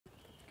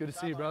Good to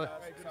see you, brother.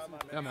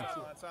 Yeah, man.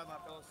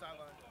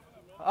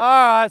 All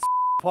right,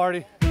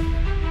 party. You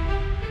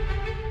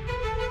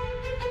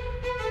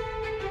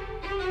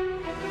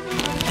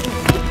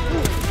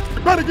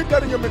better get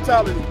that in your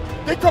mentality.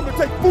 They come to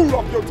take food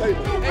off your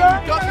table.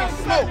 Hey, you ducking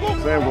smoke.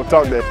 Man, we'll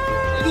talk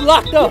that. You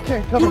locked up.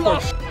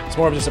 It's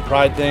more of just a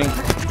pride thing.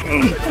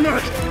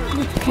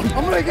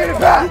 I'm gonna get it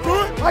back.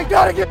 I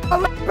gotta get my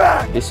leg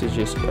back. This is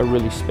just a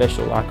really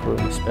special locker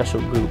room, a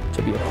special group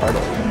to be a part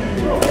of.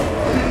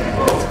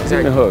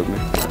 Give me a hug,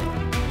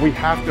 man. We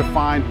have to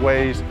find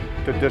ways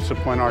to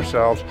discipline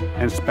ourselves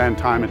and spend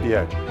time at the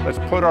edge. Let's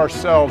put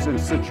ourselves in a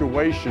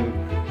situation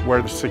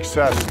where the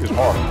success is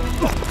hard.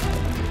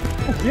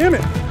 Damn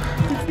it.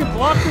 You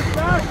blocked this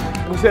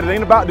back. We said it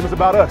ain't about them, it's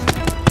about us.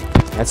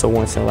 That's a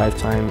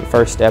once-in-a-lifetime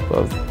first step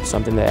of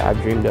something that I've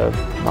dreamed of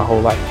my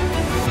whole life.